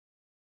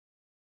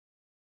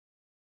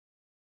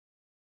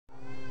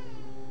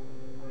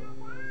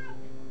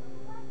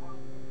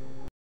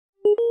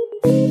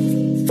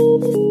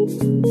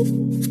Hi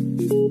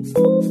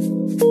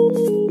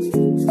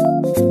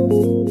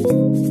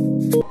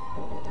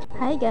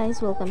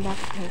guys, welcome back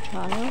to my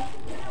channel.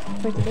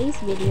 For today's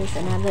video is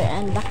another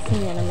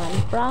unboxing na naman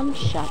from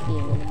Shopee.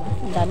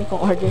 Ang dami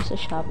kong order sa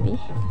Shopee.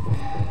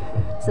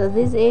 So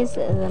this is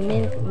the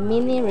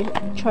mini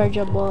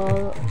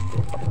rechargeable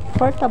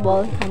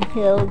portable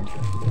handheld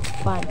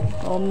fan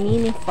o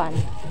mini fan.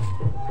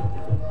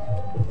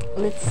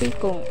 Let's see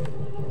kung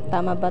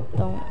tama ba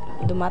tong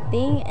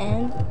dumating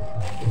and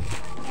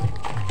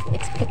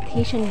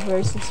expectation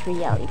versus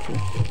reality.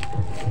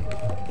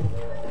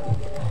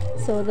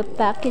 So the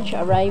package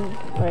arrived,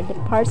 or the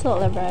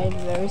parcel arrived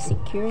very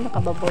secure.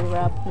 Nakabubble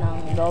wrap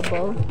ng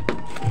double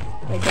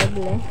or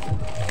double.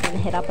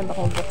 Nahirapan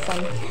akong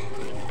buksan.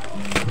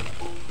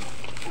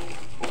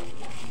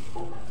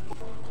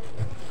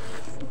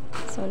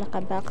 So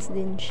naka-box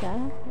din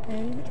siya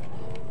and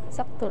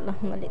sakto lang,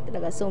 mali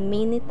talaga. So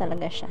mini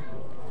talaga siya.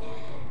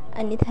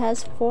 And it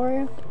has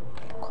 4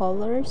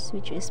 colors,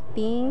 which is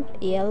pink,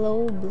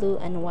 yellow, blue,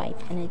 and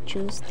white. And I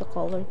choose the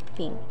color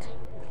pink.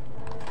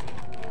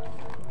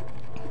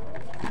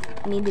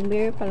 Mini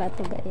mirror pala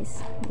to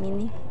guys.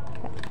 Mini.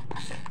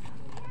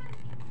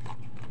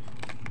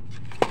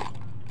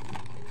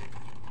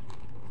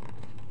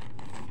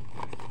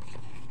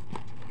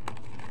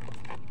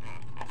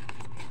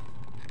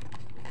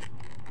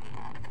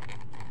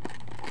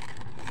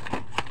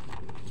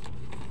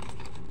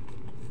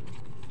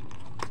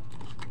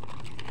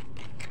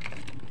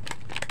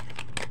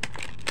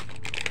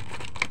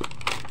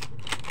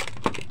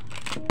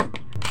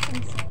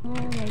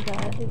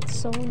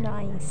 It's so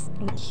nice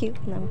and cute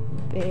ng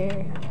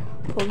pair.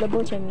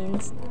 Foldable siya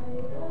means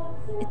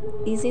it's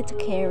easy to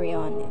carry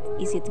on, it's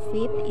easy to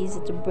fit,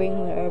 easy to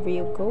bring wherever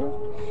you go.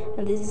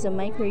 And this is a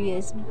micro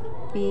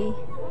USB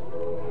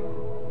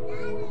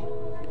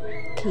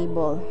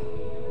cable.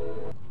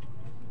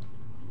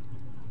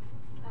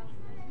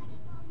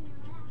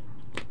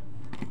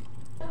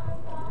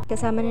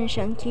 Kasama na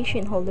siyang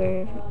keychain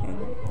holder.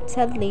 And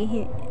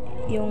sadly,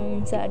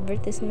 yung sa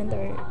advertisement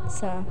or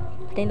sa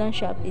kanilang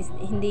shop is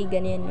hindi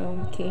ganyan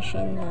yung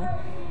keychain na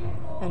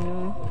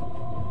ano,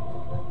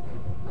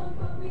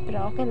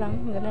 pero okay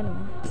lang, ganda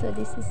naman. So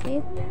this is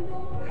it.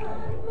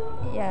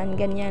 Yan,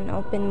 ganyan,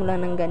 open mo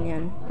lang ng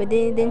ganyan.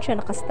 Pwede din siya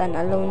naka-stand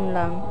alone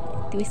lang,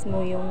 twist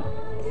mo yung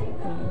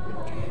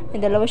may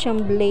dalawa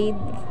siyang blade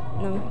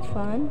ng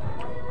fan.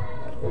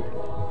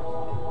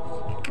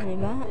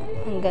 Diba?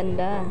 Ang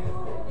ganda.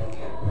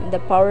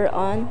 The power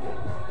on.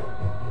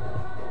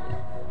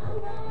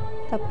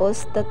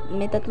 Tapos,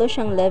 may tatlo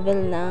siyang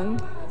level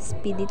ng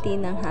speedity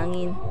ng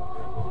hangin.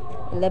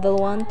 Level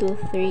 1,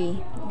 2,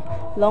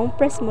 3. Long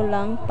press mo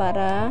lang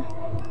para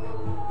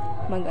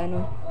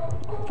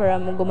para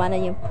gumana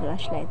yung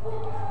flashlight.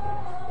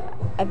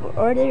 I've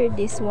ordered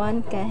this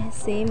one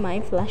kasi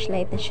may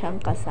flashlight na siyang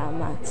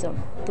kasama. So,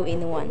 2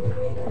 in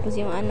 1. Tapos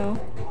yung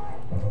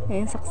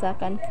yung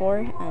saksakan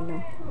for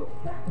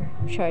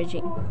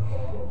charging.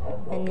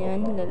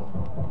 Yan,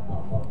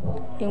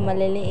 yung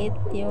maliliit,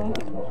 yung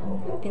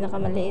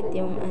pinakamaliit,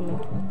 yung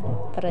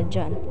para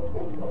dyan.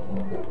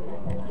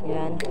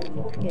 Yan,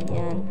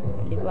 ganyan.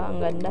 Diba,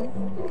 ang ganda?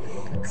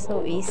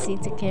 So easy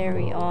to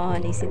carry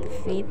on, easy to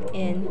fit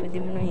in.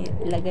 Pwede mo na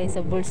ilagay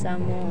sa bulsa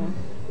mo.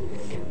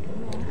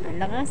 Ang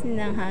lakas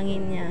ng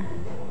hangin niya.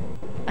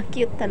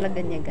 Cute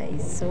talaga niya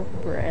guys.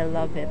 Super, I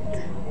love it.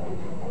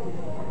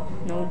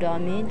 No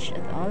damage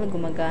at all,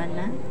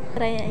 gumagana.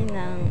 Try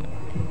ng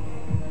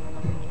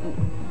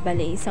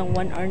bali isang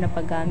 1 hour na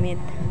paggamit,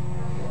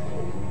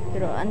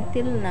 pero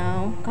until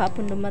now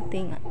kahapon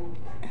dumating,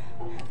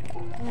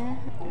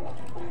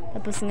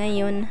 tapos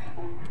ngayon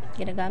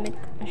ginagamit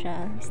ko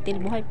siya,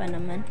 still buhay pa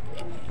naman.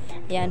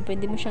 Yan,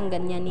 pwede mo siyang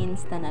ganyanin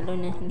stand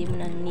alone na hindi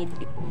mo na need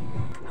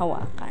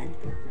hawakan.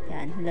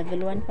 Yan,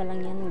 level 1 pa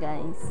lang yan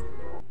guys.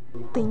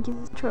 Thank you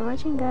for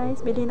watching guys.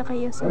 Bili na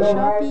kayo sa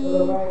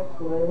Shopee.